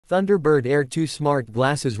Thunderbird Air 2 smart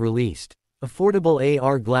glasses released. Affordable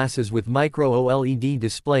AR glasses with micro OLED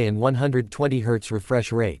display and 120Hz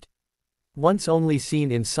refresh rate. Once only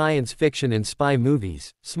seen in science fiction and spy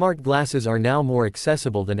movies, smart glasses are now more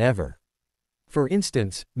accessible than ever. For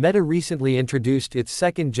instance, Meta recently introduced its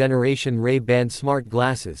second-generation Ray-Ban smart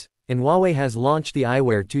glasses, and Huawei has launched the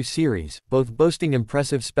Eyewear 2 series, both boasting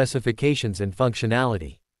impressive specifications and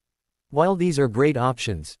functionality. While these are great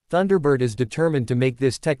options, Thunderbird is determined to make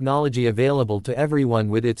this technology available to everyone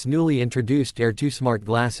with its newly introduced Air 2 smart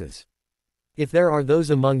glasses. If there are those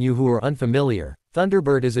among you who are unfamiliar,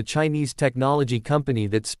 Thunderbird is a Chinese technology company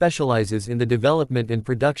that specializes in the development and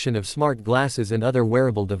production of smart glasses and other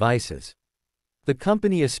wearable devices. The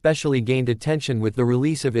company especially gained attention with the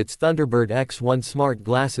release of its Thunderbird X1 smart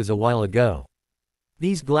glasses a while ago.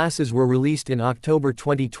 These glasses were released in October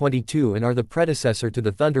 2022 and are the predecessor to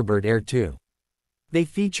the Thunderbird Air 2. They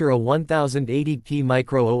feature a 1080p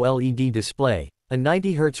micro OLED display, a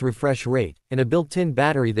 90Hz refresh rate, and a built-in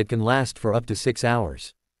battery that can last for up to 6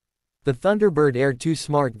 hours. The Thunderbird Air 2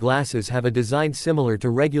 smart glasses have a design similar to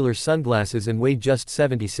regular sunglasses and weigh just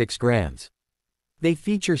 76 grams. They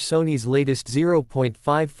feature Sony's latest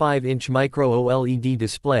 0.55-inch micro OLED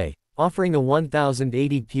display, offering a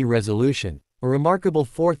 1080p resolution, a remarkable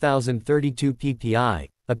 4032 ppi,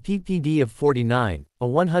 a PPD of 49, a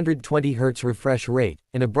 120Hz refresh rate,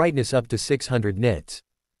 and a brightness up to 600 nits.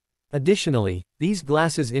 Additionally, these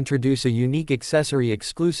glasses introduce a unique accessory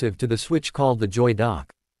exclusive to the Switch called the Joy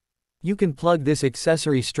Dock. You can plug this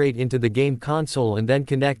accessory straight into the game console and then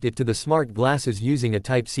connect it to the smart glasses using a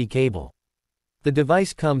Type-C cable. The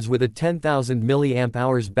device comes with a 10,000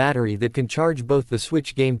 mAh battery that can charge both the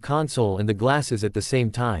Switch game console and the glasses at the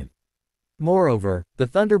same time. Moreover, the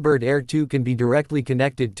Thunderbird Air 2 can be directly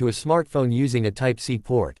connected to a smartphone using a Type-C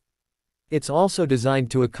port. It's also designed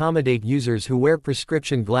to accommodate users who wear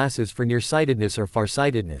prescription glasses for nearsightedness or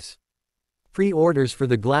farsightedness. Pre-orders for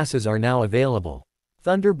the glasses are now available.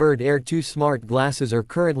 Thunderbird Air 2 smart glasses are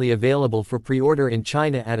currently available for pre-order in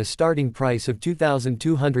China at a starting price of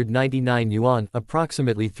 2,299 yuan,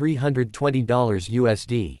 approximately $320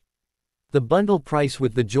 USD. The bundle price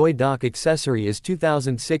with the Joy Dock accessory is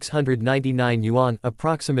 2,699 yuan,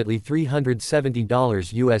 approximately $370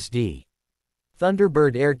 USD.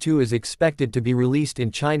 Thunderbird Air 2 is expected to be released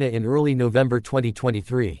in China in early November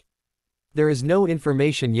 2023. There is no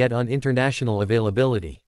information yet on international availability.